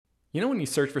You know, when you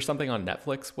search for something on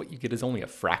Netflix, what you get is only a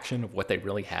fraction of what they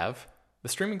really have? The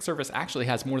streaming service actually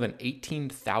has more than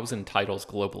 18,000 titles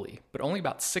globally, but only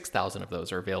about 6,000 of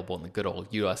those are available in the good old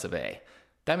US of A.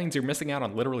 That means you're missing out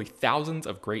on literally thousands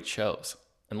of great shows.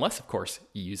 Unless, of course,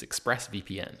 you use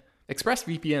ExpressVPN.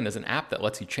 ExpressVPN is an app that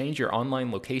lets you change your online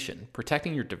location,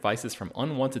 protecting your devices from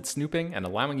unwanted snooping and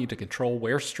allowing you to control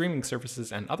where streaming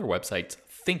services and other websites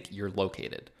think you're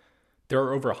located. There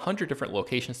are over 100 different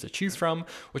locations to choose from,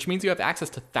 which means you have access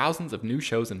to thousands of new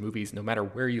shows and movies no matter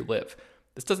where you live.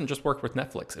 This doesn't just work with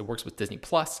Netflix, it works with Disney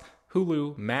Plus,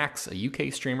 Hulu, Max, a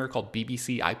UK streamer called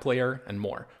BBC iPlayer, and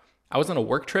more. I was on a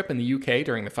work trip in the UK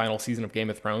during the final season of Game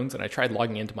of Thrones, and I tried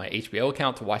logging into my HBO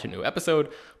account to watch a new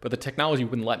episode, but the technology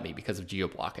wouldn't let me because of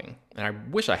geo-blocking. And I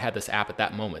wish I had this app at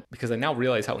that moment, because I now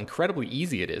realize how incredibly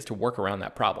easy it is to work around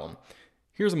that problem.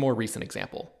 Here's a more recent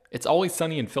example. It's Always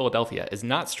Sunny in Philadelphia is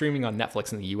not streaming on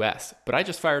Netflix in the US, but I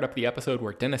just fired up the episode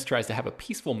where Dennis tries to have a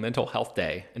peaceful mental health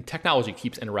day, and technology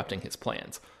keeps interrupting his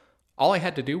plans. All I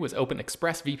had to do was open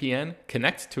ExpressVPN,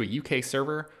 connect to a UK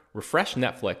server, refresh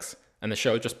Netflix, and the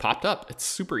show just popped up. It's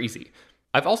super easy.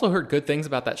 I've also heard good things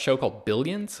about that show called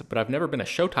Billions, but I've never been a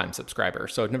Showtime subscriber,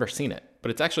 so I've never seen it.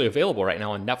 But it's actually available right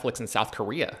now on Netflix in South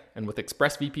Korea, and with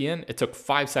ExpressVPN, it took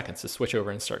 5 seconds to switch over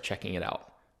and start checking it out.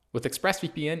 With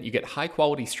ExpressVPN, you get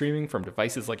high-quality streaming from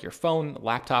devices like your phone,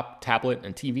 laptop, tablet,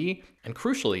 and TV, and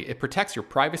crucially, it protects your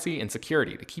privacy and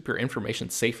security to keep your information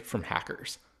safe from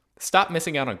hackers. Stop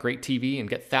missing out on great TV and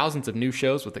get thousands of new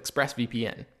shows with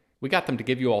ExpressVPN. We got them to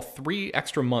give you all 3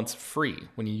 extra months free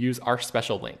when you use our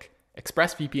special link,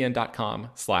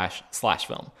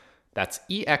 expressvpn.com/slashfilm. That's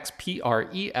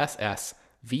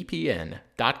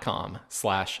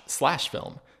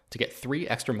expressvpn.com/slashfilm to get 3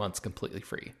 extra months completely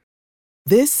free.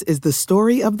 This is the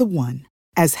story of the one.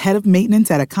 As head of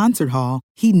maintenance at a concert hall,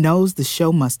 he knows the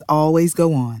show must always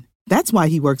go on. That's why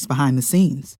he works behind the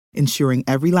scenes, ensuring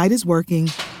every light is working,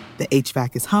 the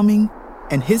HVAC is humming,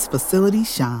 and his facility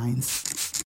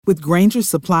shines. With Grainger's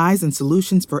supplies and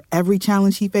solutions for every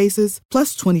challenge he faces,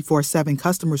 plus 24/7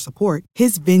 customer support,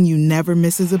 his venue never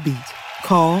misses a beat.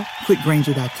 Call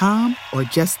quickgrainger.com or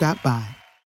just stop by.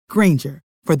 Grainger,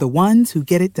 for the ones who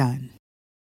get it done.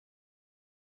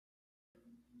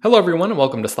 Hello, everyone, and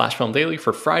welcome to Slash Film Daily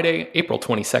for Friday, April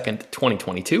 22nd,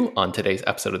 2022. On today's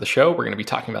episode of the show, we're going to be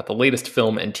talking about the latest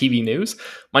film and TV news.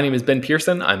 My name is Ben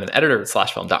Pearson. I'm an editor at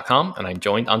slashfilm.com, and I'm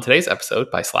joined on today's episode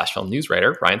by Slash Film news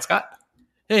writer Ryan Scott.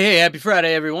 Hey, happy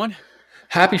Friday, everyone.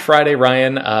 Happy Friday,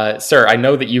 Ryan. Sir, I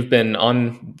know that you've been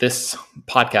on this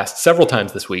podcast several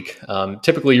times this week.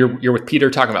 Typically, you're with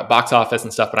Peter talking about box office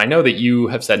and stuff, but I know that you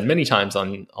have said many times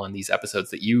on these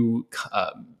episodes that you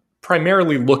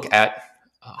primarily look at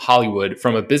Hollywood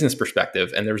from a business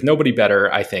perspective. And there's nobody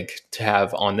better, I think, to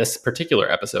have on this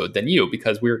particular episode than you,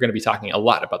 because we're going to be talking a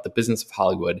lot about the business of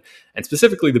Hollywood and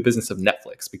specifically the business of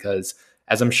Netflix, because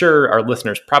as I'm sure our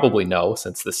listeners probably know,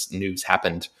 since this news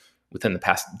happened within the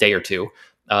past day or two,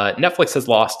 Netflix has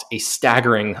lost a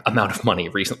staggering amount of money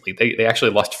recently. They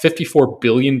actually lost $54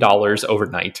 billion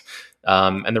overnight.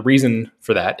 And the reason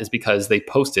for that is because they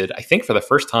posted, I think for the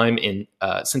first time in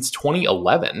since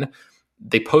 2011,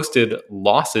 they posted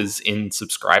losses in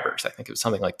subscribers. I think it was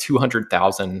something like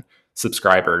 200,000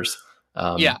 subscribers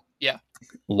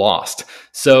lost.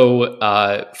 So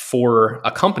for a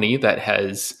company that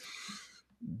has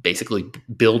basically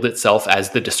billed itself as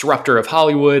the disruptor of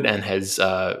Hollywood and has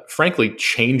frankly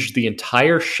changed the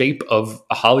entire shape of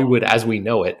Hollywood as we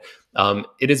know it,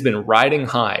 it has been riding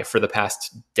high for the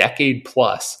past decade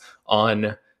plus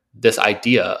on this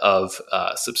idea of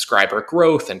subscriber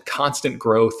growth and constant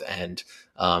growth, and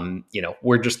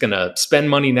we're just going to spend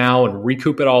money now and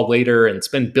recoup it all later and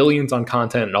spend billions on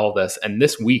content and all this. And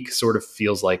this week sort of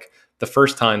feels like the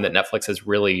first time that Netflix has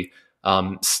really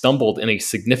stumbled in a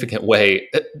significant way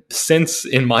since,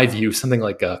 in my view, something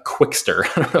like Quickster.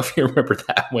 I don't know if you remember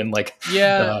that, when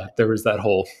there was that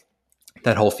whole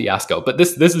fiasco. But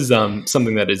this is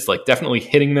something that is like definitely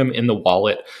hitting them in the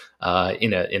wallet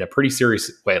in a pretty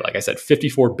serious way. Like I said,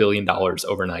 $54 billion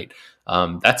overnight.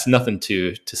 That's nothing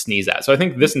to sneeze at. So I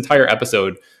think this entire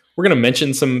episode, we're going to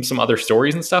mention some other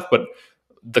stories and stuff, but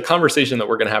the conversation that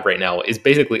we're going to have right now is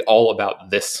basically all about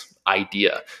this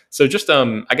idea. So just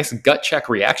I guess gut check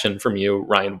reaction from you,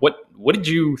 Ryan. What did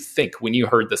you think when you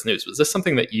heard this news? Was this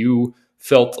something that you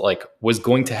felt like was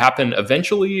going to happen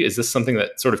eventually? Is this something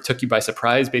that sort of took you by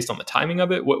surprise based on the timing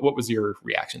of it? What was your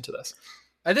reaction to this?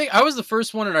 I think I was the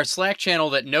first one in our Slack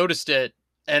channel that noticed it,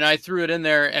 and I threw it in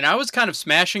there, and I was kind of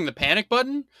smashing the panic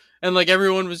button, and like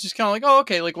everyone was just kind of like, oh,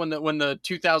 okay, like when the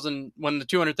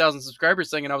 200,000 subscribers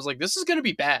thing, and I was like, this is going to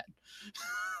be bad.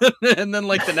 and then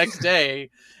like the next day.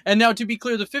 And now, to be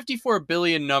clear, the 54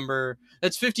 billion number,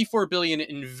 that's 54 billion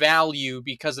in value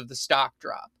because of the stock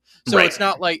drop. So Right. it's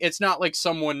not like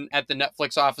someone at the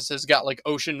Netflix offices got like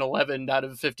Ocean 11 out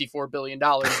of 54 billion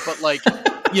dollars, but like,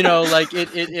 like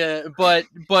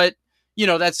but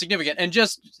that's significant. And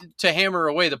just to hammer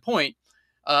away the point,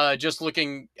 just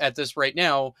looking at this right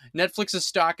now, Netflix's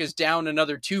stock is down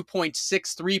another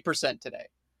 2.63% today.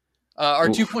 Or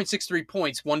 2.63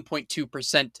 points,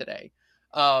 1.2% today.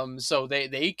 So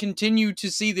they continue to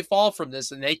see the fall from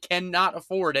this, and they cannot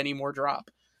afford any more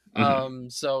drop.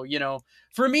 So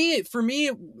for me,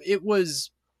 it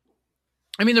was.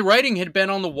 I mean, the writing had been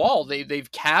on the wall.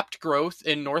 They've capped growth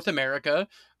in North America.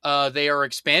 They are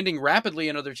expanding rapidly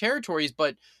in other territories,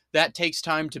 but that takes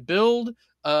time to build.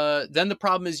 Then the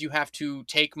problem is you have to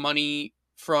take money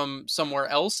from somewhere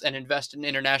else and invest in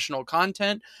international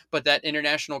content, but that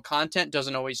international content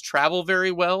doesn't always travel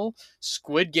very well.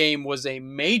 Squid Game was a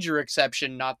major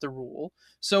exception, not the rule.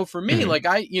 So for me, like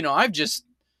I've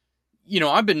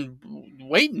been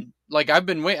waiting. Like I've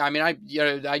been waiting. I mean,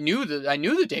 I knew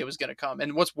the day was going to come.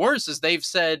 And what's worse is they've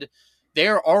said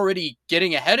they're already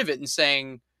getting ahead of it and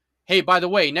saying, hey, by the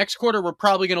way, next quarter, we're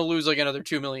probably going to lose like another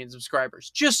 2 million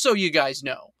subscribers, just so you guys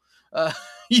know. Right.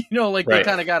 They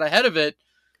kind of got ahead of it.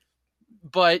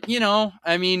 But,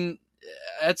 I mean,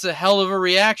 that's a hell of a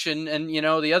reaction. And,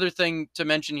 the other thing to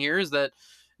mention here is that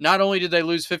not only did they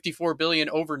lose 54 billion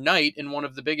overnight in one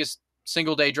of the biggest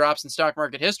single day drops in stock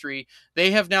market history, they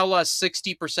have now lost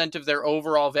 60% of their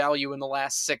overall value in the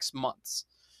last 6 months.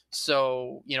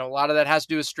 So, a lot of that has to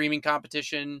do with streaming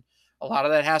competition. A lot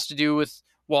of that has to do with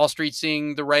Wall Street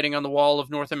seeing the writing on the wall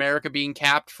of North America being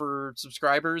capped for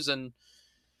subscribers. And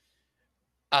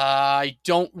I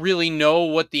don't really know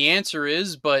what the answer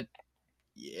is, but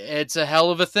it's a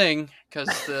hell of a thing because,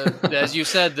 as you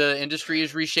said, the industry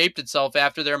has reshaped itself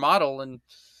after their model. And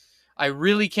I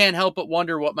really can't help but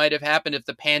wonder what might have happened if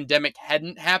the pandemic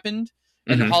hadn't happened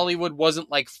and Hollywood wasn't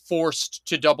like forced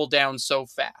to double down so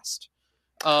fast.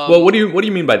 Well, what do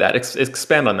you mean by that?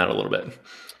 Expand on that a little bit.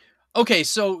 Okay,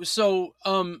 so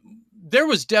there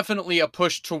was definitely a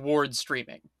push towards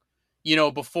streaming,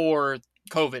 before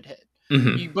COVID hit.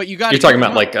 But you're talking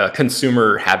about like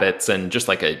consumer habits and just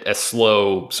like a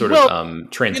slow sort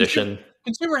of transition.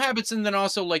 Consumer habits, and then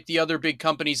also like the other big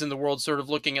companies in the world sort of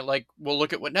looking at like, well,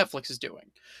 look at what Netflix is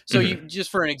doing. So you just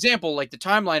for an example, like the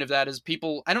timeline of that is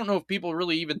I don't know if people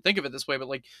really even think of it this way, but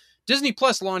like Disney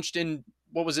Plus launched in,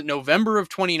 what was it, November of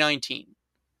 2019.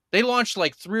 They launched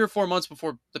like 3 or 4 months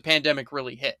before the pandemic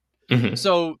really hit.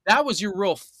 So that was your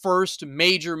real first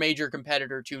major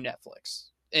competitor to Netflix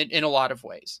in a lot of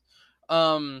ways.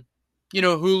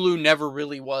 Hulu never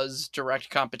really was direct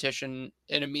competition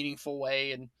in a meaningful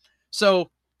way. And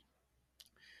so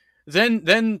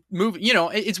then movie,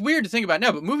 it's weird to think about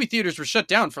now, but movie theaters were shut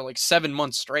down for like 7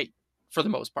 months straight for the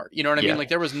most part. You know what I mean? Like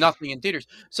there was nothing in theaters.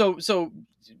 So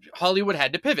Hollywood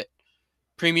had to pivot.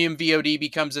 Premium VOD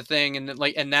becomes a thing, and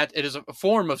that it is a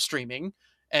form of streaming.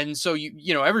 And so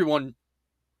everyone,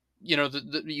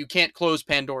 you can't close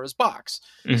Pandora's box.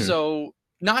 So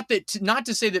not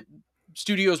to say that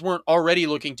studios weren't already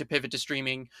looking to pivot to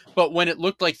streaming, but when it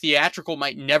looked like theatrical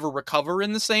might never recover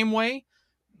in the same way,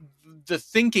 the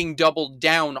thinking doubled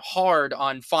down hard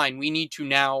on, fine, we need to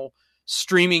now,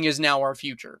 streaming is now our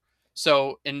future.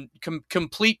 So, and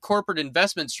complete corporate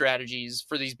investment strategies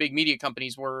for these big media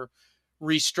companies were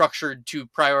restructured to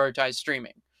prioritize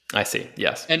streaming. I see.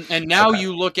 Yes. And now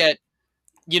you look at,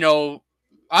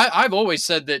 I've always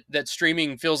said that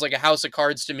streaming feels like a house of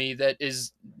cards to me that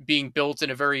is being built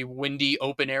in a very windy,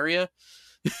 open area.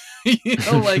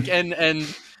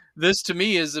 And this to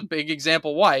me is a big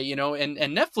example why, and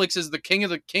Netflix is the king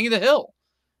of the hill.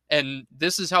 And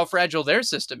this is how fragile their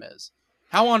system is.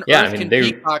 How on earth can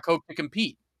Peacock hope to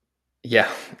compete?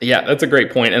 Yeah, that's a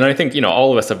great point. And I think,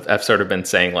 all of us have sort of been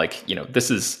saying like,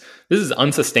 this is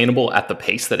unsustainable at the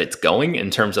pace that it's going in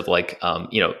terms of like,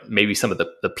 maybe some of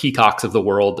the Peacocks of the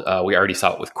world. We already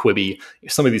saw it with Quibi.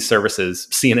 Some of these services,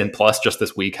 CNN Plus just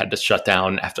this week had to shut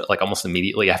down after like almost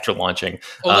immediately after launching.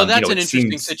 Although that's an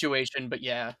interesting situation, but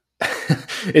yeah.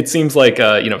 It seems like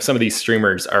some of these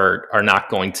streamers are not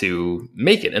going to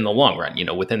make it in the long run.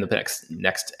 Within the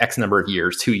next X number of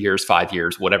years, 2 years, 5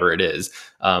 years, whatever it is,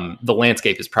 the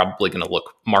landscape is probably going to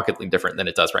look markedly different than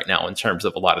it does right now in terms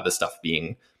of a lot of the stuff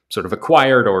being sort of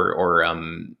acquired or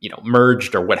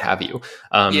merged or what have you.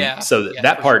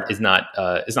 That part is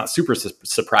not super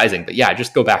surprising. But yeah, I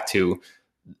just go back to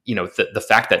the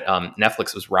fact that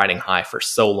Netflix was riding high for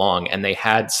so long and they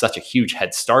had such a huge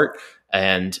head start.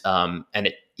 And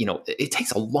it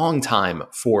takes a long time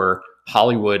for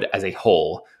Hollywood as a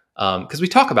whole because we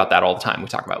talk about that all the time.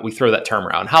 We throw that term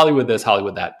around, Hollywood this,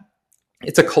 Hollywood that.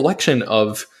 It's a collection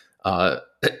of,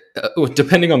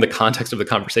 depending on the context of the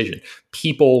conversation,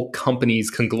 people, companies,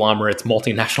 conglomerates,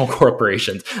 multinational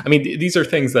corporations. I mean, these are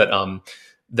things that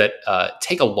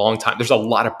take a long time. There's a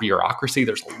lot of bureaucracy.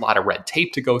 There's a lot of red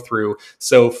tape to go through.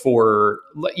 So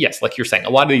yes, like you're saying,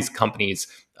 a lot of these companies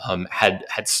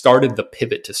had started the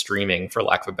pivot to streaming, for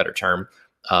lack of a better term,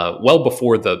 well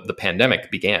before the pandemic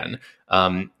began.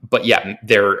 But yeah,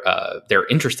 their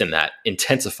interest in that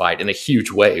intensified in a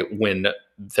huge way when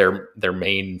their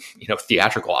main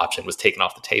theatrical option was taken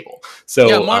off the table. So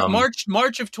yeah,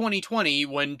 March of 2020,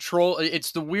 when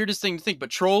it's the weirdest thing to think, but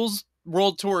Trolls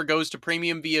World Tour goes to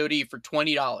premium VOD for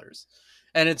 $20.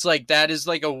 And it's like, that is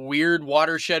like a weird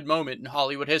watershed moment in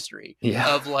Hollywood history.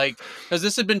 Yeah. Of like, because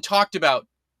this had been talked about.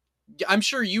 I'm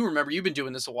sure you remember, you've been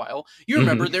doing this a while. You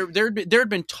remember there had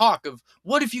been talk of,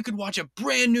 what if you could watch a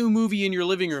brand new movie in your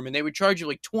living room and they would charge you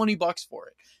like $20 for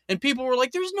it? And people were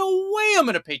like, there's no way I'm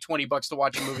going to pay $20 to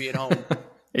watch a movie at home.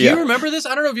 Do you remember this?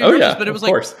 I don't know if you remember this, but it was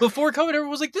like, before COVID, everyone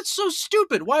was like, that's so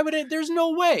stupid. Why would it? There's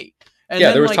no way. And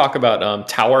yeah, there was talk about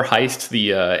Tower Heist,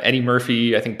 the Eddie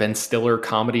Murphy, I think Ben Stiller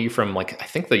comedy from I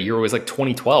think the year was like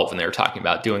 2012, and they were talking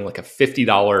about doing like a $45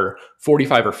 or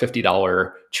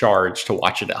 $50 charge to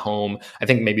watch it at home. I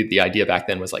think maybe the idea back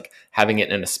then was like having it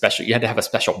in you had to have a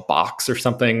special box or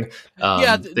something.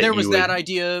 There was that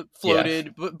idea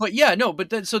floated, yeah. But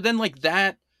then like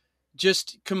that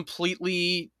just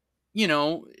completely,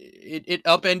 it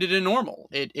upended a normal.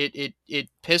 It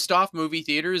pissed off movie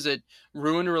theaters. It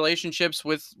ruined relationships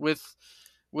with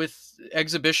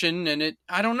exhibition, and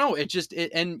I don't know. It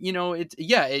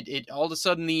all of a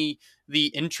sudden the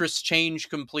interests change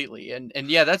completely. And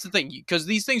yeah, that's the thing, because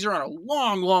these things are on a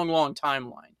long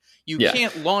timeline. You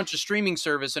can't launch a streaming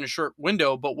service in a short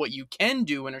window, but what you can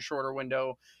do in a shorter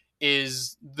window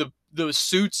is the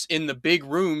suits in the big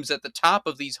rooms at the top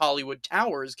of these Hollywood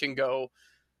towers can go,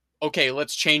 okay,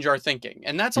 let's change our thinking.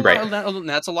 And that's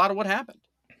a lot of what happened.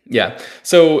 Yeah.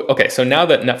 So now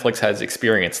that Netflix has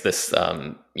experienced this,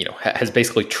 has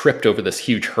basically tripped over this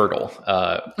huge hurdle,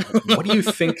 what do you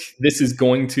think this is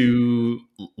going to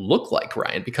look like,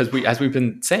 Ryan? Because as we've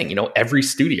been saying, every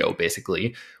studio,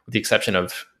 basically, with the exception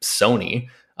of Sony,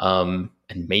 and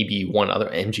maybe one other,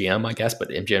 MGM, I guess, but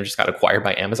MGM just got acquired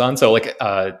by Amazon. So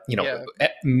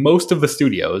most of the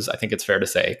studios, I think it's fair to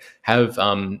say, have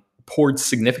poured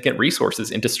significant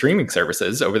resources into streaming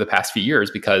services over the past few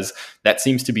years, because that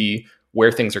seems to be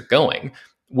where things are going.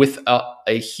 With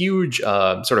a huge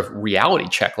sort of reality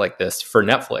check like this for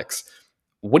Netflix,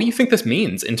 what do you think this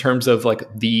means in terms of like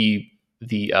the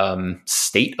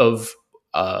state of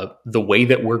the way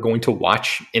that we're going to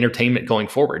watch entertainment going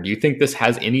forward? Do you think this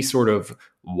has any sort of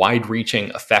wide-reaching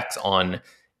effects on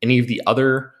any of the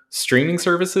other streaming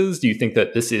services? Do you think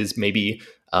that this is maybe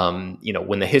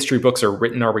when the history books are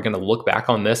written, are we going to look back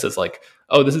on this as like,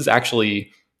 oh, this is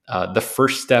actually the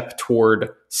first step toward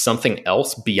something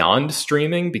else beyond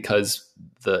streaming, because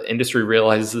the industry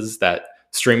realizes that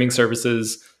streaming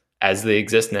services as they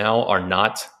exist now are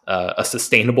not a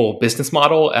sustainable business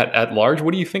model at large?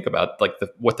 What do you think about like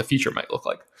what the future might look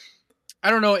like?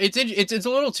 I don't know. It's a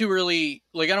little too early.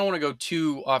 Like, I don't want to go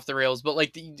too off the rails, but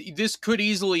like this could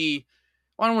easily,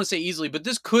 I don't want to say easily, but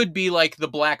this could be like the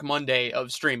Black Monday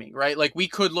of streaming, right? Like, we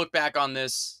could look back on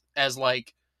this as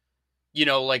like,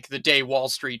 like the day Wall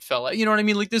Street fell out. You know what I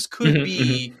mean? Like, this could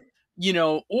be,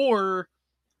 or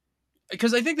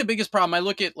because I think the biggest problem I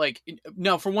look at, like,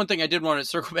 now for one thing, I did want to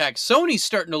circle back. Sony's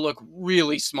starting to look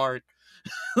really smart.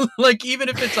 Like, even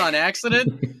if it's on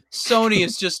accident, Sony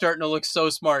is just starting to look so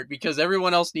smart, because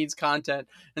everyone else needs content,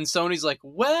 and Sony's like,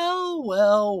 well,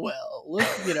 look,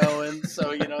 and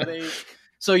so,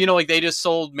 like, they just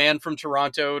sold Man from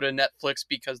Toronto to Netflix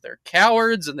because they're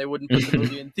cowards and they wouldn't put the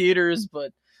movie in theaters.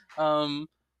 But,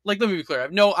 like, let me be clear.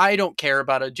 I don't care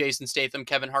about a Jason Statham,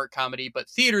 Kevin Hart comedy, but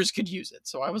theaters could use it.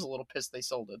 So I was a little pissed they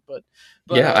sold it. But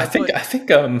yeah, I think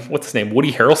what's his name?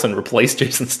 Woody Harrelson replaced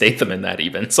Jason Statham in that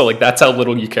even. So like, that's how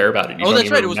little you care about it. You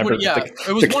that's right. It was one of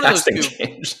those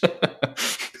two.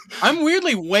 I'm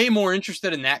weirdly way more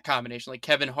interested in that combination. Like,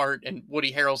 Kevin Hart and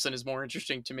Woody Harrelson is more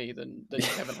interesting to me than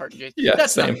Kevin Hart and Jason. Yeah,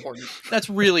 that's same. Not important. That's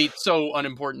really so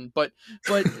unimportant. But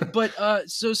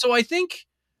so I think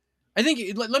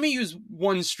let me use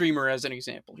one streamer as an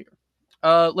example here.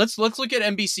 Let's look at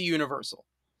NBC Universal,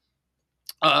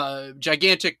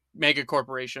 gigantic mega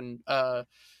corporation. So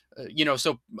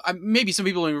maybe some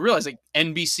people don't even realize, like,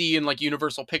 NBC and like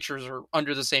Universal Pictures are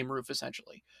under the same roof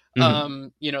essentially.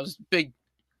 It's big.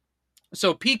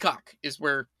 So Peacock is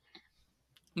where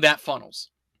that funnels.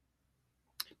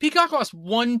 Peacock lost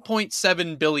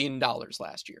 $1.7 billion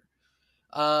last year.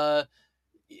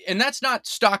 And that's not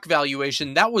stock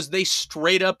valuation. That was they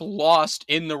straight up lost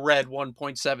in the red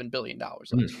 $1.7 billion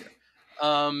last year.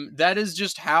 That is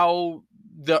just how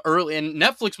the early, and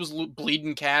Netflix was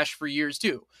bleeding cash for years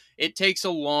too. It takes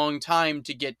a long time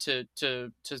to get to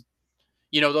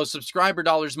those subscriber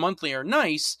dollars monthly are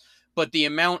nice, but the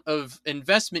amount of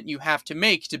investment you have to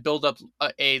make to build up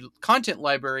a content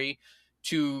library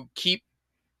to keep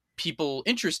people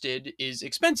interested is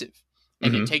expensive,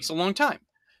 and it takes a long time.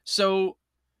 So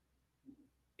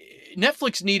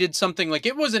Netflix needed something like,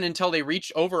 it wasn't until they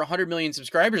reached over 100 million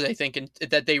subscribers, I think, and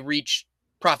that they reached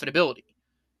profitability.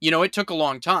 It took a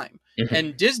long time.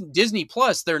 And Disney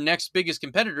Plus, their next biggest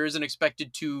competitor, isn't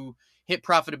expected to hit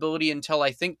profitability until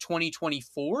I think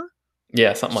 2024.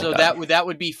 Yeah, something like that. So that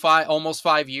would be almost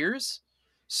 5 years.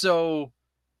 So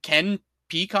can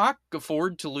Peacock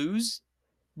afford to lose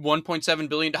 $1.7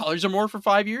 billion or more for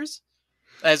 5 years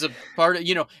as a part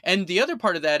of, and the other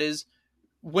part of that is,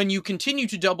 when you continue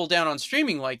to double down on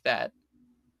streaming like that,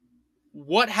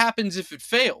 what happens if it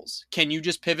fails? Can you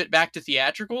just pivot back to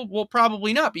theatrical? Well,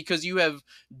 probably not, because you have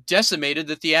decimated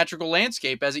the theatrical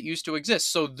landscape as it used to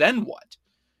exist. So then what?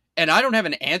 And I don't have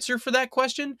an answer for that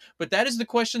question, but that is the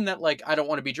question that, like, I don't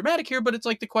want to be dramatic here, but it's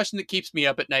like the question that keeps me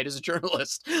up at night as a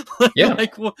journalist. Yeah.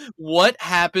 Like, what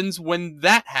happens when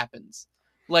that happens?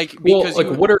 Like, because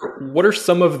what are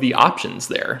some of the options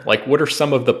there? Like, what are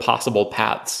some of the possible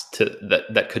paths to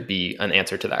that could be an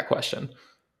answer to that question?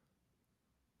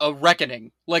 A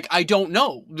reckoning. Like, I don't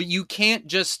know. You can't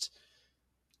just,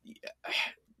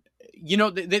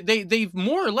 they've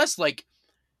more or less like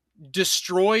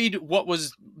destroyed what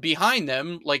was behind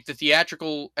them, like the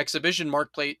theatrical exhibition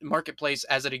marketplace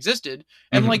as it existed,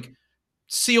 and like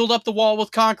sealed up the wall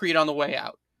with concrete on the way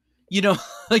out.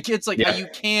 Like, it's like, you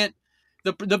can't.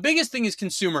 The biggest thing is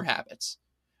consumer habits.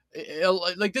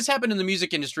 Like, this happened in the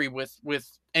music industry with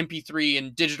MP3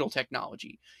 and digital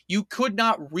technology. You could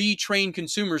not retrain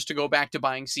consumers to go back to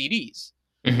buying CDs.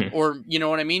 Or, you know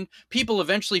what I mean? People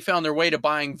eventually found their way to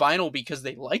buying vinyl because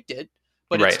they liked it,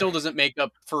 but it still doesn't make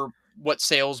up for what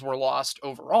sales were lost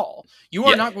overall. You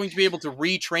are not going to be able to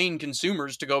retrain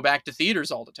consumers to go back to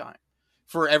theaters all the time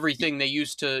for everything they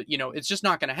used to, it's just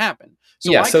not going to happen.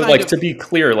 So to be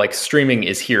clear, like, streaming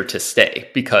is here to stay,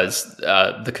 because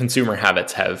the consumer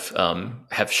habits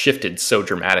have shifted so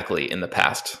dramatically in the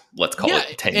past, let's call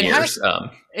it 10 years.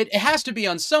 It has to be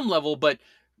on some level, but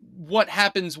what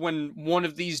happens when one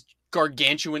of these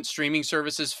gargantuan streaming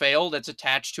services fail that's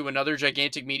attached to another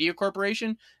gigantic media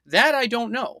corporation? That I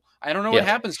don't know. I don't know what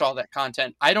happens to all that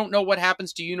content. I don't know what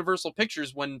happens to Universal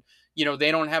Pictures when,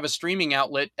 they don't have a streaming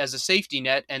outlet as a safety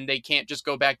net, and they can't just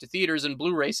go back to theaters and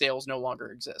Blu-ray sales no longer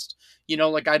exist. I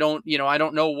don't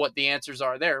know what the answers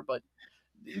are there, but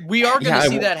we are going to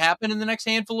see that happen in the next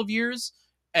handful of years,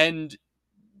 and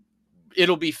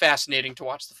it'll be fascinating to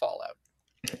watch the fallout.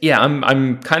 Yeah,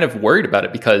 I'm kind of worried about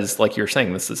it, because, like you're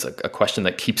saying, this is a question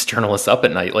that keeps journalists up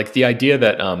at night. Like, the idea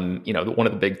that one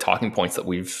of the big talking points that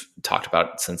we've talked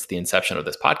about since the inception of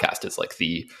this podcast is like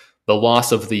the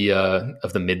loss of the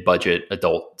mid-budget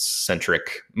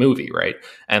adult-centric movie, right?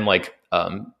 And like,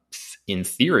 in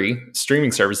theory,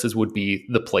 streaming services would be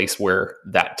the place where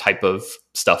that type of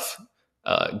stuff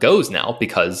goes now,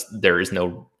 because there is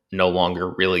no longer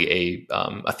really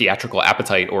a theatrical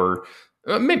appetite, or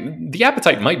maybe the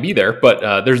appetite might be there,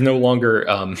 but there's no longer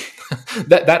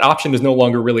that option is no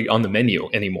longer really on the menu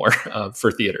anymore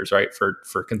for theaters, right?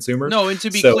 For consumers. No, and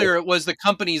to be clear, it was the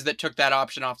companies that took that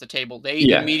option off the table. They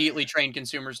immediately trained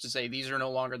consumers to say, these are no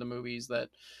longer the movies that,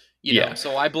 know.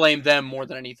 So I blame them more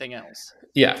than anything else.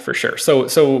 Yeah, for sure.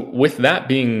 So with that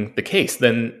being the case,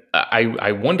 then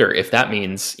I wonder if that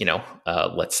means,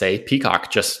 let's say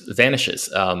Peacock just vanishes.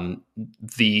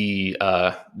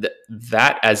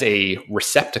 That as a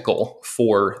receptacle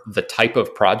for the type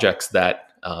of projects that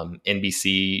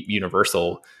NBC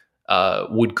Universal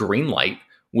would greenlight,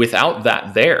 without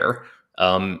that there,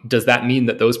 does that mean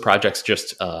that those projects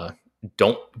just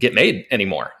don't get made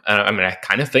anymore? I mean, I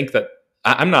kind of think that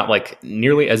I'm not like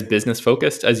nearly as business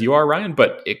focused as you are, Ryan,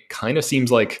 but it kind of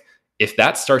seems like if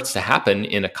that starts to happen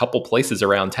in a couple places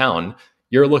around town,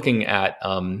 you're looking at,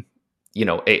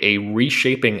 a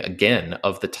reshaping again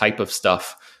of the type of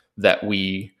stuff that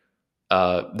we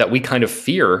kind of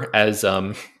fear as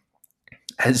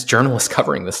journalists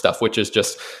covering this stuff, which is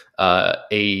just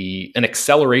an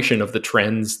acceleration of the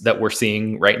trends that we're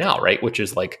seeing right now, right? Which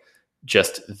is like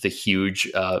just the huge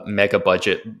mega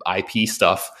budget IP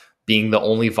stuff being the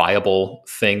only viable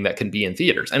thing that can be in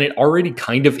theaters. And it already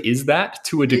kind of is that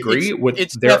to a degree.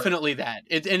 It's definitely that.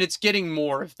 And it's getting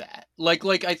more of that. Like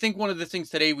I think one of the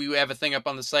things today, we have a thing up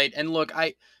on the site, and look,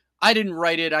 I didn't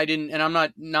write it. And I'm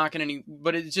not knocking any,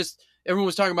 but it's just, everyone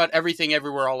was talking about Everything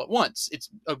Everywhere All at Once. It's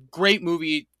a great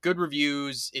movie, good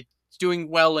reviews. It's doing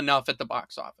well enough at the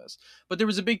box office. But there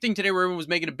was a big thing today where everyone was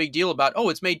making a big deal about, oh,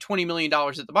 it's made $20 million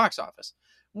at the box office.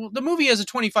 Well, the movie has a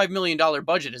 $25 million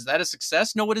budget. Is that a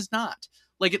success? No, it is not.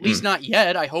 Like, at least not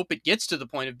yet. I hope it gets to the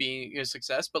point of being a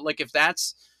success. But like, if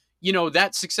that's,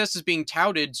 that success is being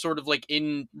touted sort of like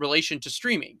in relation to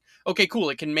streaming. Okay, cool.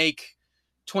 It can make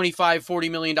 $25-40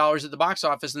 million at the box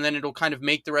office, and then it'll kind of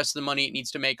make the rest of the money it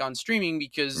needs to make on streaming,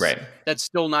 because that's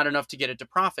still not enough to get it to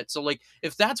profit. So like,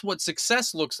 if that's what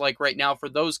success looks like right now for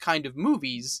those kind of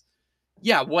movies,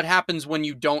 yeah, what happens when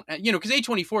you don't, because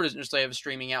A24 doesn't necessarily have a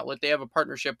streaming outlet. They have a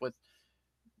partnership with,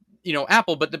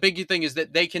 Apple, but the big thing is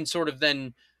that they can sort of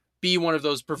then be one of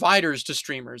those providers to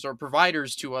streamers or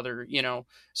providers to other,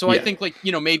 so I think like,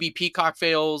 maybe Peacock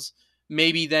fails.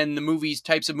 Maybe then the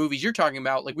types of movies you're talking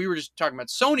about, like we were just talking about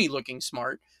Sony looking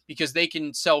smart because they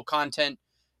can sell content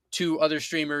to other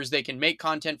streamers. They can make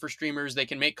content for streamers. They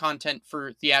can make content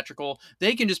for theatrical.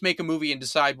 They can just make a movie and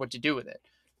decide what to do with it.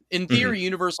 In theory,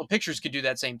 Universal Pictures could do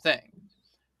that same thing.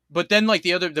 But then like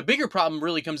the bigger problem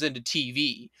really comes into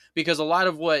TV, because a lot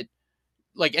of what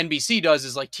like NBC does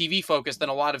is like TV focused,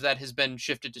 and a lot of that has been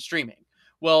shifted to streaming.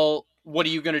 Well, what are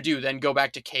you going to do then? Go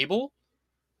back to cable?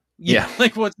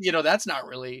 Like what, that's not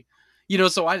really,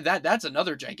 so that's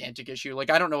another gigantic issue. Like,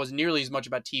 I don't know as nearly as much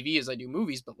about TV as I do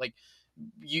movies, but like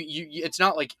it's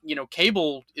not like,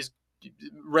 cable is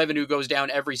revenue goes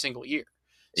down every single year.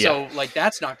 So like,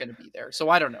 that's not going to be there. So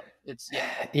I don't know. It's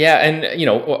and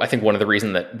I think one of the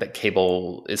reasons that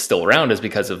cable is still around is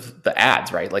because of the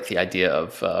ads, right? Like the idea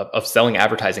of selling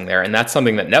advertising there, and that's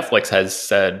something that Netflix has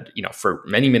said, for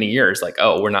many, many years, like,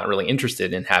 oh, we're not really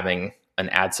interested in having an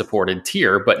ad-supported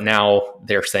tier, but now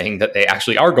they're saying that they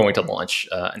actually are going to launch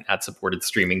an ad-supported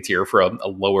streaming tier for a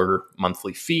lower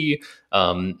monthly fee.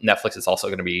 Netflix is also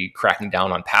going to be cracking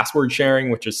down on password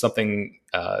sharing, which is something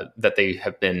that they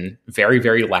have been very,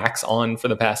 very lax on for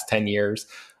the past 10 years.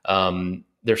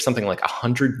 There's something like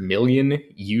 100 million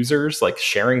users like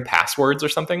sharing passwords or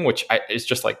something, which is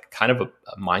just like kind of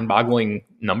a mind-boggling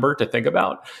number to think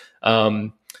about.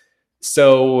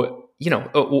 So,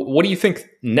 what do you think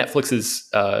Netflix's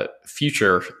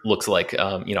future looks like?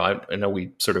 I know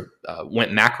we sort of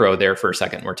went macro there for a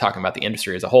second. We're talking about the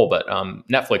industry as a whole, but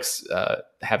Netflix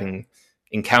having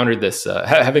encountered this,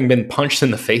 having been punched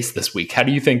in the face this week, how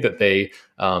do you think that they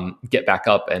get back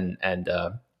up and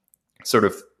sort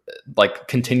of like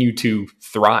continue to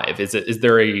thrive? Is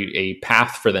there a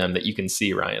path for them that you can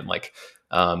see, Ryan? Like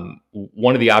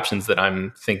one of the options that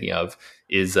I'm thinking of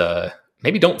is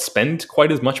maybe don't spend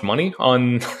quite as much money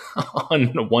on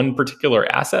one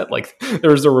particular asset. Like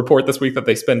there was a report this week that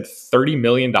they spent $30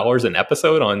 million an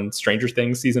episode on Stranger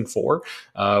Things season 4,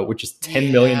 which is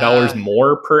 $10 million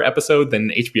more per episode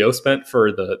than HBO spent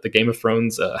for the Game of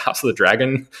Thrones House of the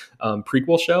Dragon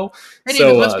prequel show. And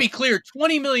so, let's be clear,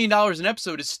 $20 million an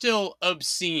episode is still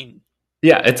obscene.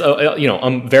 Yeah, it's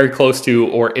I'm very close to,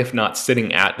 or if not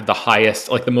sitting at the highest,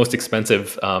 like the most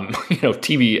expensive,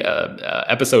 TV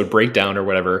episode breakdown or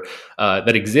whatever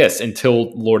that exists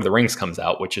until Lord of the Rings comes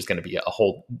out, which is going to be a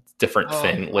whole different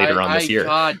thing later on this year.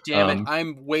 God damn it!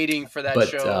 I'm waiting for that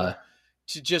show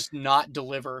to just not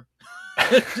deliver.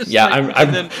 I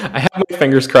have my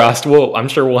fingers crossed. I'm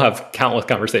sure we'll have countless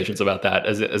conversations about that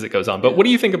as it goes on. But what do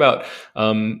you think about,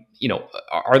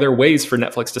 are there ways for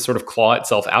Netflix to sort of claw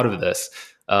itself out of this?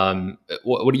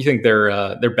 What do you think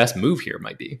their best move here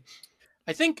might be?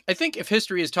 I think if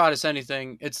history has taught us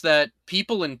anything, it's that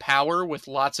people in power with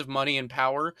lots of money and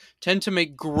power tend to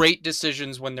make great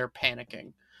decisions when they're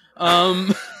panicking.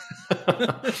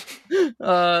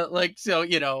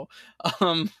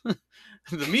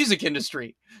 The music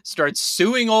industry starts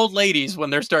suing old ladies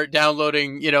when they start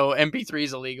downloading,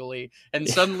 MP3s illegally. And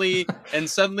suddenly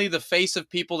the face of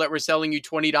people that were selling you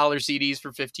 $20 CDs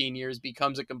for 15 years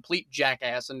becomes a complete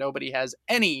jackass, and nobody has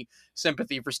any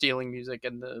sympathy for stealing music.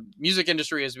 And the music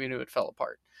industry, as we knew it, fell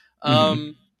apart.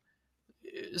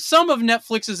 Some of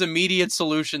Netflix's immediate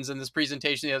solutions in this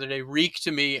presentation the other day reek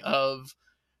to me of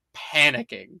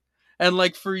panicking. And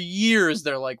like for years,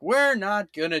 they're like, we're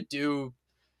not going to do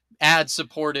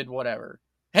ad-supported whatever.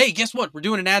 Hey, guess what? We're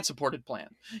doing an ad-supported plan.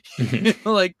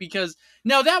 Because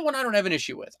now that one I don't have an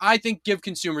issue with. I think give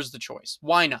consumers the choice.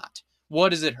 Why not? What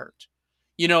does it hurt?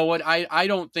 You know what? I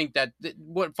don't think that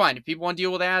fine. If people want to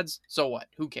deal with ads, so what?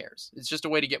 Who cares? It's just a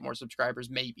way to get more subscribers,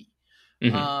 maybe.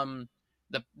 Now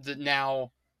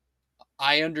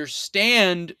I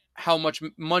understand how much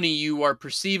money you are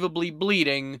perceivably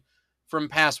bleeding from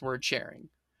password sharing.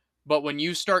 But when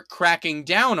you start cracking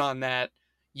down on that,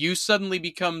 you suddenly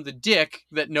become the dick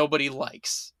that nobody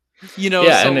likes. Yeah,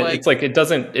 So and like, it's like it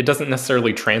doesn't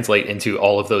necessarily translate into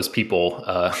all of those people,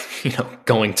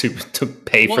 going to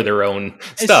pay for well, their own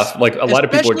stuff. Like a lot of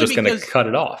people are especially just going to because cut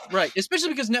it off. right, especially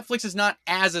because Netflix is not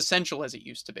as essential as it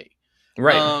used to be.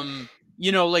 Right.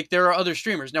 Like there are other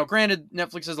streamers. Now, granted,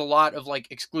 Netflix has a lot of like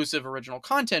exclusive original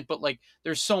content, but like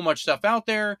there's so much stuff out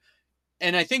there.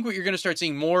 And I think what you're going to start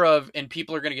seeing more of, and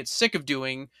people are going to get sick of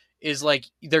doing, is like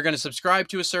they're going to subscribe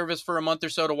to a service for a month or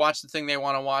so to watch the thing they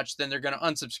want to watch, then they're going to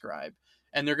unsubscribe,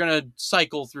 and they're going to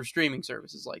cycle through streaming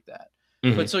services like that.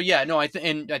 Mhm. But so yeah, no, I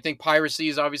think piracy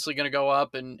is obviously going to go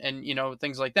up, and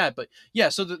things like that. But yeah,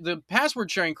 so the password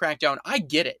sharing crackdown, I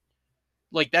get it,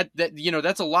 like that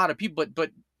that's a lot of people, but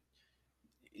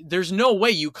there's no way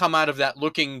you come out of that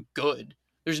looking good.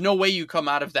 There's no way you come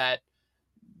out of that.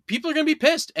 People are going to be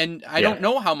pissed, and I don't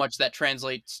know how much that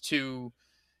translates to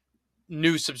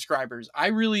new subscribers. I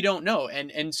really don't know.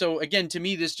 And so again, to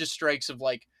me, this just strikes of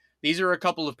like, these are a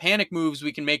couple of panic moves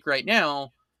we can make right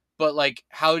now, but like,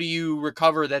 how do you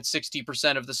recover that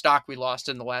 60% of the stock we lost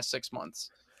in the last 6 months?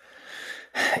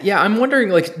 Yeah, I'm wondering,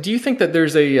 like, do you think that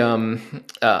there's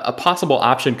a possible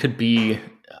option could be?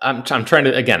 I'm trying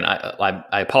to, again,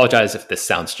 I apologize if this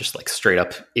sounds just like straight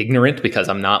up ignorant, because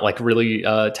I'm not like really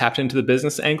tapped into the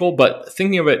business angle, but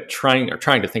thinking of it, trying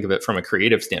to think of it from a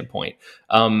creative standpoint,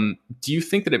 do you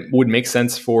think that it would make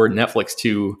sense for Netflix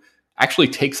to actually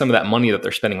take some of that money that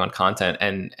they're spending on content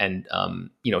and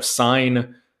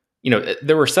sign?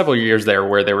 There were several years there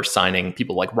where they were signing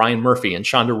people like Ryan Murphy and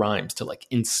Shonda Rhimes to like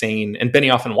insane, and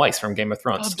Benioff and Weiss from Game of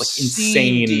Thrones, like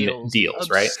insane deals,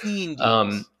 right?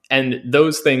 Deals. And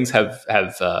those things have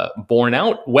borne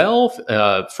out well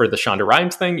for the Shonda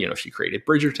Rhimes thing. She created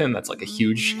Bridgerton. That's like a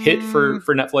huge hit for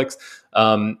Netflix.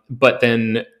 But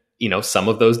then, some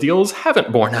of those deals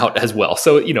haven't borne out as well.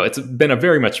 So, it's been a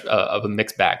very much of a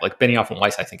mixed bag. Like Benioff and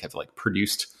Weiss, I think, have like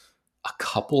produced a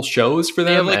couple shows for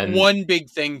them. They have like one big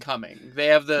thing coming. They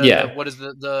have what is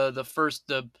the first,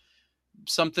 the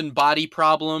something body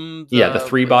problem? The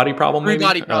 3 body problem.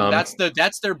 Body problem.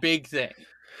 That's their big thing.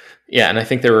 Yeah, and I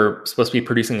think they were supposed to be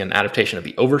producing an adaptation of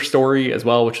The Overstory as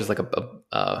well, which is like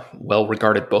a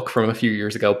well-regarded book from a few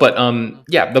years ago. But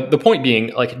the point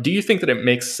being, like, do you think that it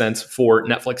makes sense for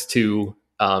Netflix to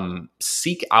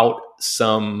seek out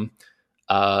some,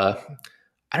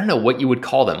 I don't know what you would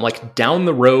call them, like down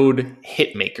the road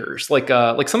hit makers, like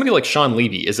somebody like Sean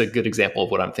Levy is a good example of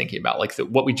what I'm thinking about, like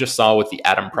what we just saw with the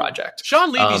Adam Project.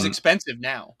 Sean Levy's expensive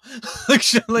now.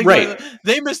 Right.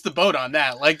 They missed the boat on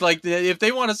that. Like if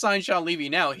they want to sign Sean Levy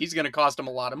now, he's going to cost them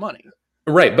a lot of money.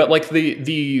 Right, but like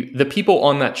the people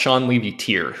on that Sean Levy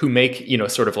tier who make,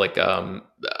 sort of like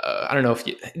I don't know if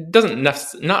it doesn't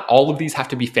not all of these have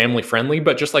to be family friendly,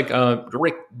 but just like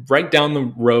right down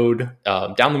the road,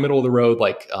 down the middle of the road,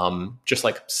 like just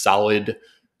like solid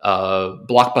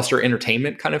blockbuster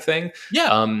entertainment kind of thing.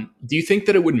 Yeah. Do you think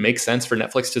that it would make sense for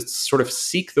Netflix to sort of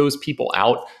seek those people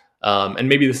out? And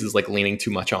maybe this is like leaning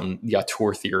too much on the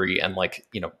auteur theory, and like,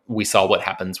 we saw what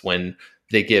happens when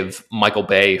they give Michael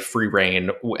Bay free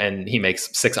reign and he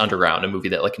makes Six Underground, a movie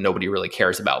that like nobody really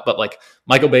cares about. But like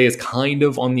Michael Bay is kind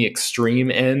of on the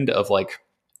extreme end of like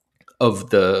of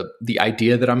the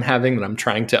idea that I'm having, that I'm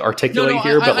trying to articulate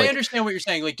here. But I understand what you're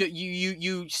saying. Like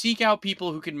you seek out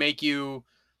people who can make you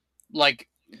like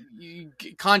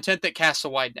content that casts a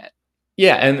wide net.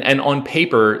 Yeah, and on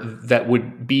paper that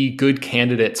would be good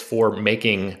candidates for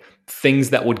making things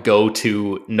that would go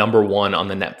to number 1 on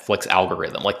the Netflix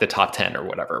algorithm, like the top 10 or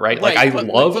whatever, right? Like I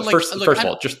first of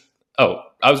all,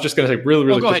 I was just going to say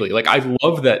really quickly, like I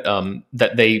love that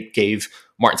that they gave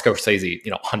Martin Scorsese,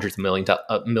 hundreds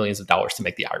of millions of dollars to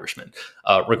make The Irishman,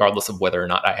 regardless of whether or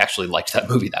not I actually liked that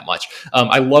movie that much.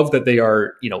 I love that they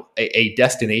are, a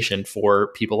destination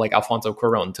for people like Alfonso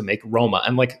Cuarón to make Roma,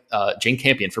 and like Jane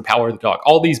Campion for Power of the Dog.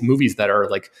 All these movies that are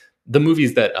like the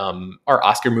movies that are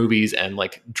Oscar movies and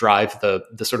like drive the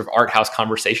sort of art house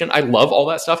conversation. I love all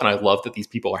that stuff, and I love that these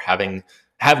people have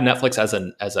Netflix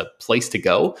as a place to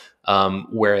go,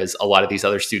 whereas a lot of these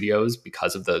other studios,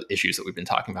 because of the issues that we've been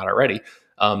talking about already,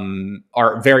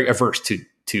 are very averse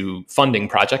to funding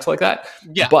projects like that.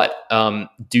 Yeah. But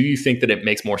do you think that it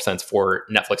makes more sense for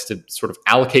Netflix to sort of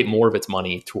allocate more of its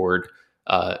money toward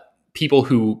people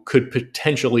who could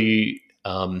potentially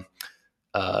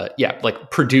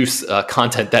produce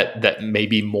content that may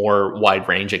be more wide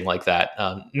ranging like that?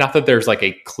 Not that there's like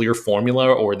a clear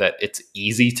formula or that it's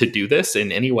easy to do this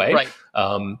in any way. Right.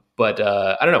 But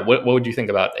I don't know. What would you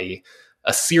think about a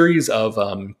series of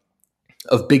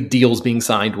big deals being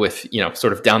signed with,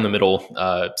 sort of down the middle,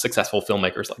 successful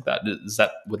filmmakers like that?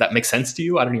 Would that make sense to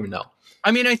you? I don't even know.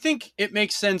 I mean, I think it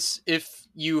makes sense if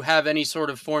you have any sort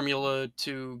of formula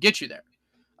to get you there.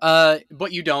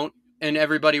 But you don't, and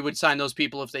everybody would sign those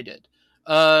people if they did.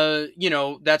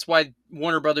 That's why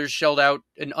Warner Brothers shelled out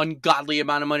an ungodly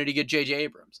amount of money to get J.J.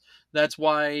 Abrams. That's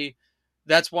why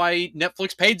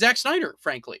Netflix paid Zack Snyder,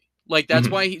 frankly. Like, that's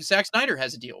why Zack Snyder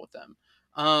has a deal with them.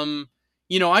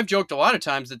 I've joked a lot of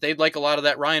times that they'd like a lot of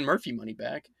that Ryan Murphy money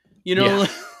back.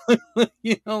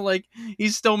 Like,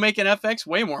 he's still making FX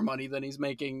way more money than he's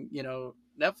making,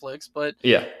 Netflix. But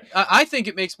yeah, I think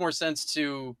it makes more sense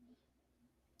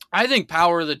I think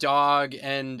Power of the Dog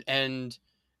and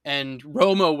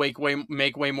Romo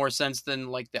make way more sense than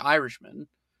like The Irishman.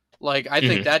 Like, I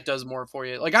think that does more for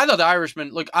you. Like, I thought The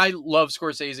Irishman, look, I love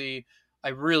Scorsese. I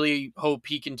really hope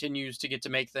he continues to get to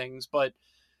make things, but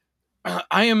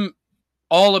I am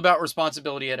all about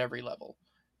responsibility at every level.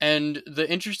 And the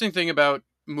interesting thing about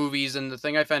movies, and the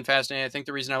thing I find fascinating, I think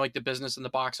the reason I like the business and the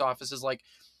box office, is like,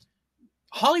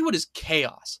 Hollywood is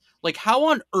chaos. Like, how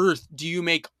on earth do you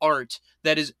make art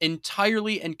that is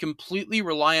entirely and completely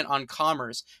reliant on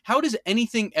commerce? How does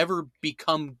anything ever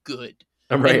become good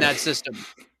in that system?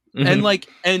 And like,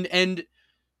 but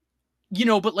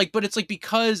it's like,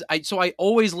 because I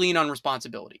always lean on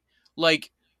responsibility.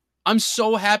 Like, I'm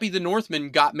so happy The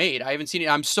Northman got made. I haven't seen it.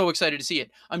 I'm so excited to see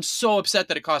it. I'm so upset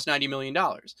that it cost $90 million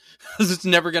because it's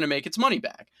never going to make its money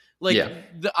back. Like,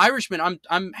 The Irishman,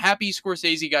 I'm happy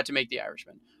Scorsese got to make The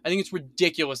Irishman. I think it's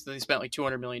ridiculous that they spent like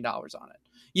 $200 million on it.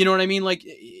 You know what I mean? Like,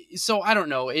 so I don't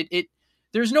know.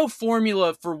 There's no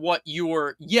formula for what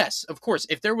yes, of course,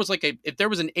 if there was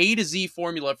an A to Z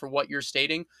formula for what you're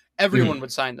stating, everyone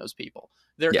would sign those people.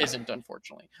 There isn't,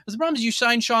 unfortunately. But the problem is, you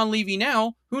sign Sean Levy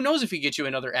now. Who knows if he gets you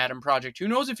another Adam project? Who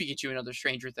knows if he gets you another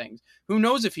Stranger Things? Who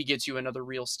knows if he gets you another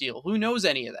Real Steel? Who knows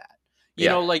any of that? You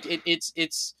know, like,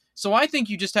 it's. So I think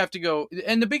you just have to go.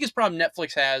 And the biggest problem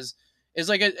Netflix has is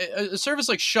like a service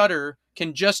like Shudder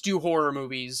can just do horror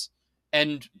movies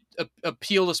and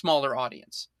appeal to smaller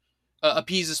audience.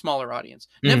 Appease a smaller audience.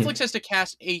 Netflix has to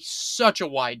cast such a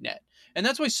wide net. And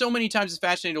that's why so many times it's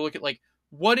fascinating to look at, like,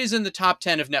 what is in the top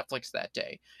 10 of Netflix that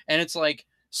day. And it's like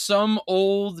some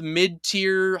old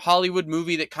mid-tier Hollywood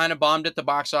movie that kind of bombed at the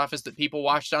box office that people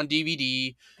watched on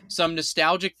DVD, some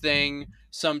nostalgic thing,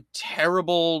 some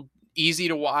terrible, easy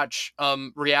to watch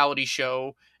reality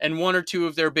show, and one or two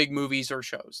of their big movies or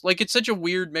shows. Like, it's such a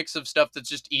weird mix of stuff that's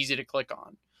just easy to click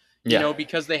on.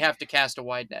 Because they have to cast a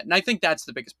wide net. And I think that's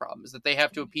the biggest problem, is that they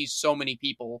have to appease so many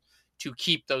people to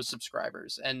keep those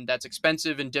subscribers. And that's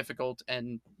expensive and difficult.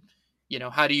 And,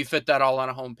 how do you fit that all on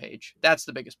a homepage? That's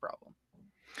the biggest problem.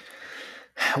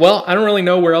 Well, I don't really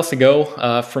know where else to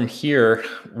go from here,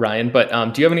 Ryan, but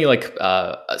do you have any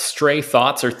stray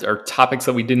thoughts or topics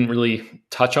that we didn't really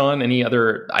touch on? Any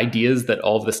other ideas that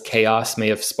all of this chaos may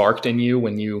have sparked in you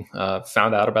when you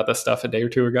found out about this stuff a day or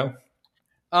two ago?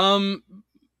 I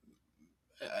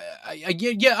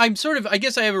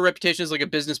guess I have a reputation as like a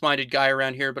business-minded guy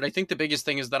around here, but I think the biggest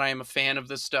thing is that I am a fan of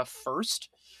this stuff first.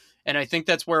 And I think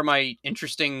that's where my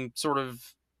interesting sort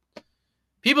of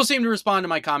people seem to respond to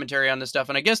my commentary on this stuff.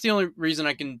 And I guess the only reason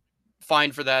I can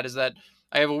find for that is that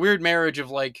I have a weird marriage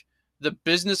of like the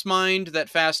business mind that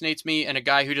fascinates me and a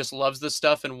guy who just loves this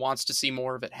stuff and wants to see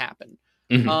more of it happen.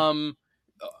 Then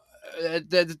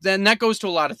that goes to a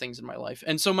lot of things in my life.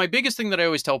 And so my biggest thing that I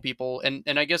always tell people, and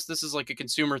I guess this is like a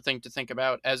consumer thing to think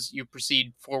about as you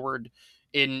proceed forward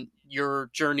in your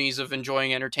journeys of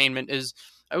enjoying entertainment, is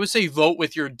I would say vote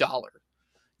with your dollar.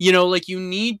 Like, you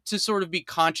need to sort of be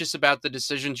conscious about the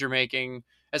decisions you're making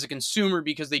as a consumer,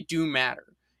 because they do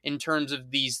matter in terms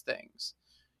of these things.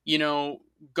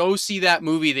 Go see that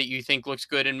movie that you think looks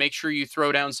good and make sure you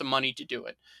throw down some money to do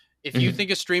it. If you think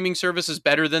a streaming service is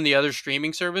better than the other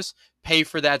streaming service, pay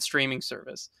for that streaming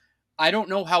service. I don't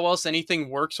know how else anything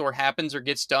works or happens or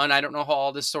gets done. I don't know how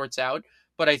all this sorts out,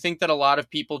 but I think that a lot of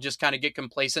people just kind of get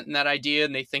complacent in that idea,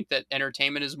 and they think that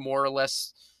entertainment is more or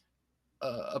less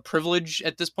a privilege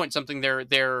at this point, something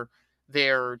they're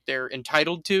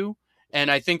entitled to.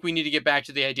 And I think we need to get back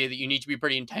to the idea that you need to be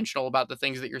pretty intentional about the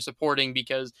things that you're supporting,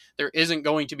 because there isn't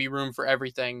going to be room for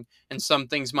everything. And some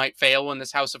things might fail, and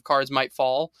this house of cards might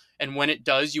fall. And when it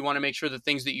does, you want to make sure the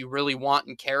things that you really want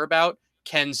and care about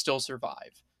can still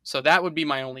survive. So that would be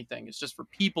my only thing, is just for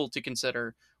people to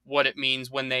consider what it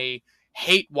means when they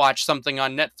hate watch something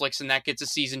on Netflix and that gets a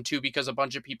season 2 because a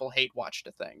bunch of people hate watched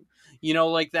a thing. You know,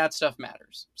 like that stuff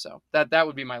matters. So that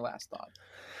would be my last thought.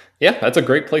 Yeah, that's a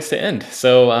great place to end.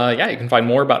 So you can find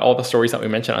more about all the stories that we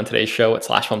mentioned on today's show at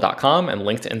slashfilm.com and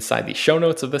linked inside the show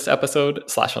notes of this episode.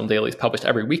 Slash Film Daily is published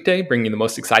every weekday, bringing you the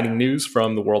most exciting news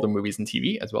from the world of movies and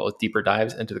TV, as well as deeper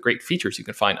dives into the great features you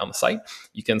can find on the site.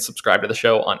 You can subscribe to the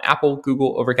show on Apple,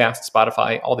 Google, Overcast,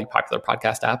 Spotify, all the popular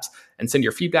podcast apps, and send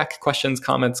your feedback, questions,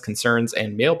 comments, concerns,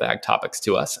 and mailbag topics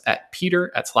to us at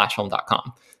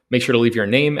peter@slashfilm.com. Make sure to leave your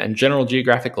name and general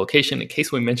geographic location in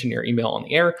case we mention your email on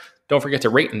the air. Don't forget to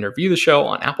rate and review the show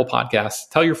on Apple Podcasts.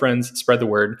 Tell your friends, spread the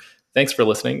word. Thanks for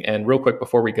listening. And real quick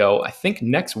before we go, I think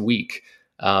next week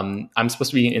I'm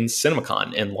supposed to be in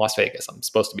CinemaCon in Las Vegas. I'm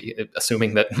supposed to be,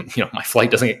 assuming that my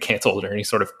flight doesn't get canceled or any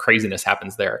sort of craziness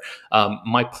happens there.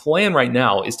 My plan right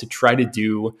now is to try to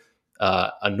do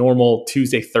a normal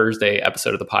Tuesday, Thursday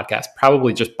episode of the podcast,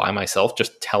 probably just by myself,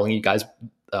 just telling you guys,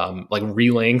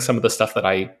 relaying some of the stuff that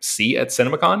I see at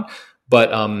CinemaCon.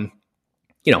 But I'm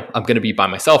going to be by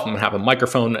myself. I'm going to have a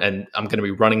microphone and I'm going to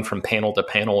be running from panel to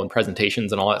panel and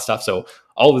presentations and all that stuff. So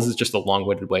all of this is just a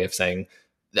long-winded way of saying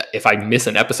that if I miss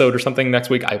an episode or something next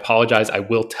week, I apologize. I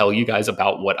will tell you guys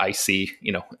about what I see,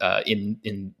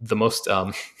 in the most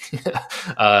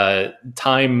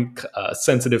time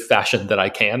sensitive fashion that I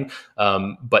can.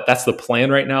 But that's the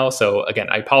plan right now. So again,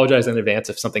 I apologize in advance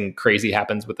if something crazy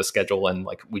happens with the schedule and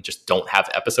we just don't have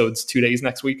episodes 2 days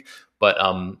next week. But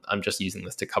I'm just using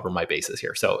this to cover my bases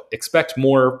here. So expect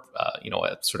more,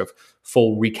 a sort of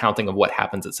full recounting of what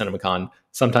happens at CinemaCon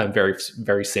sometime very,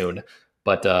 very soon.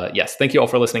 But yes, thank you all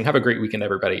for listening. Have a great weekend,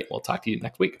 everybody. We'll talk to you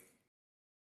next week.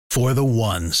 For the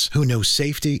ones who know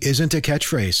safety isn't a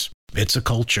catchphrase, it's a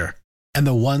culture. And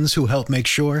the ones who help make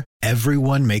sure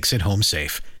everyone makes it home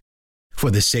safe.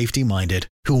 For the safety-minded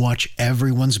who watch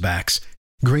everyone's backs,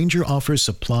 Grainger offers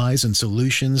supplies and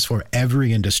solutions for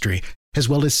every industry, as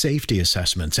well as safety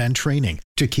assessments and training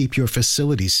to keep your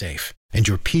facilities safe and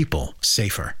your people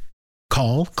safer.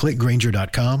 Call, click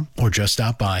Grainger.com, or just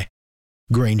stop by.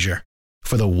 Grainger,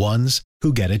 for the ones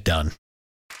who get it done.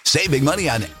 Saving money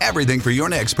on everything for your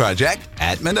next project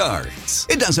at Menards.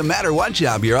 It doesn't matter what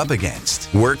job you're up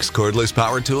against. Works, cordless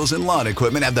power tools, and lawn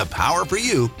equipment have the power for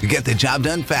you to get the job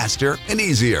done faster and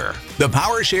easier. The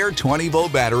PowerShare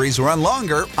 20-volt batteries run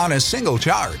longer on a single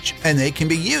charge, and they can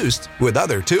be used with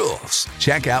other tools.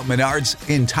 Check out Menards'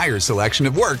 entire selection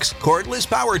of Works, cordless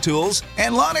power tools,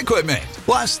 and lawn equipment.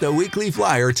 Plus the weekly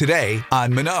flyer today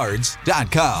on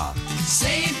Menards.com.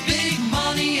 Save